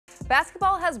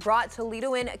Basketball has brought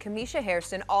Toledoan Kamesha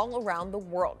Hairston all around the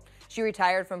world. She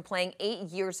retired from playing 8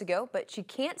 years ago, but she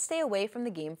can't stay away from the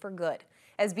game for good.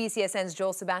 As BCSN's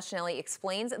Joel Sebastianelli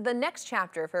explains, the next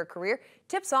chapter of her career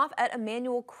tips off at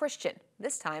Emmanuel Christian,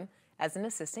 this time as an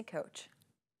assistant coach.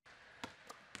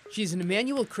 She's an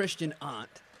Emmanuel Christian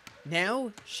aunt.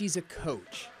 Now she's a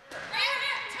coach.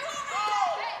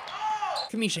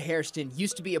 Kamesha Hairston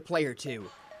used to be a player too,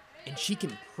 and she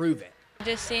can prove it.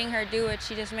 Just seeing her do it,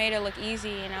 she just made it look easy,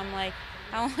 and I'm like,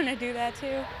 I want to do that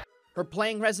too. Her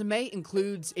playing resume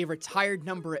includes a retired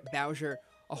number at Bowsher,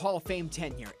 a Hall of Fame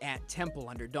tenure at Temple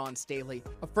under Dawn Staley,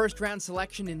 a first-round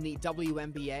selection in the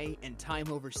WNBA, and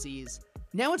time overseas.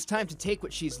 Now it's time to take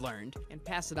what she's learned and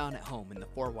pass it on at home in the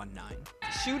 419.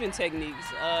 Shooting techniques,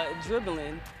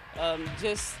 dribbling,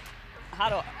 just how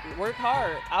to work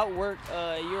hard, outwork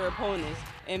your opponents,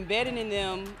 embedding in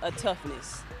them a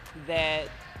toughness that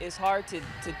is hard to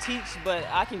teach, but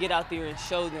I can get out there and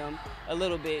show them a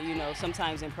little bit,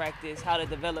 sometimes in practice, how to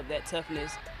develop that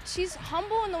toughness. She's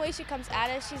humble in the way she comes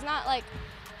at us. She's not like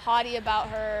haughty about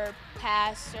her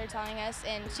past or telling us,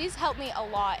 and she's helped me a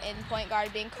lot in point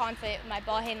guard, being confident in my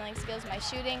ball handling skills, my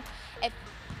shooting.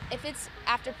 If it's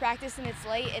after practice and it's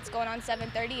late, it's going on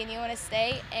 7:30 and you want to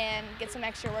stay and get some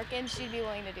extra work in, she'd be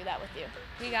willing to do that with you.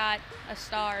 We got a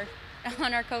star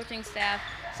on our coaching staff,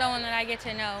 someone that I get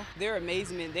to know. Their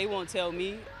amazement, they won't tell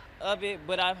me of it,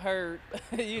 but I've heard,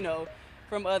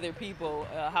 from other people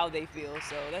how they feel,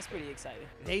 so that's pretty exciting.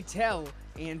 They tell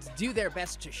and do their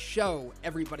best to show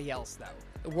everybody else, though.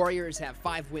 The Warriors have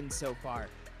 5 wins so far,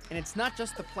 and it's not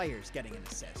just the players getting an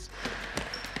assist.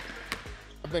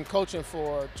 I've been coaching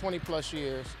for 20 plus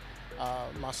years.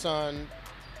 My son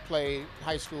played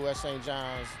high school at St.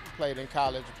 John's, played in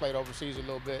college, played overseas a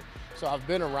little bit. So I've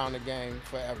been around the game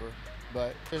forever.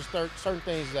 But there's certain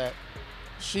things that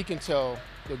she can tell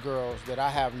the girls that I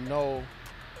have no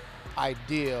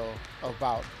idea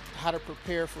about. How to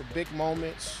prepare for big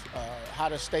moments, how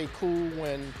to stay cool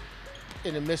when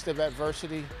in the midst of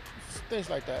adversity, things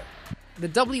like that. The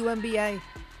WNBA,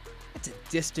 it's a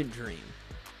distant dream.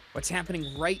 What's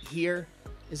happening right here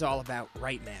is all about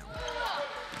right now.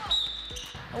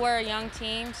 We're a young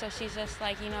team, so she's just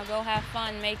like, go have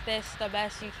fun, make this the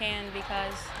best you can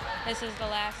because this is the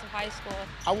last of high school.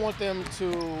 I want them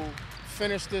to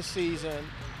finish this season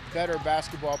better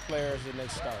basketball players than they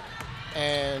started.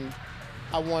 And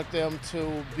I want them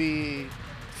to be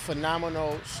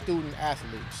phenomenal student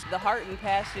athletes. The heart and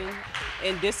passion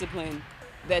and discipline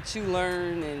that you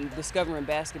learn and discover in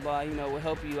basketball, will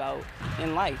help you out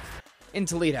in life. In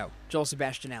Toledo, Joel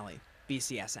Sebastianelli,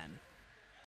 BCSN.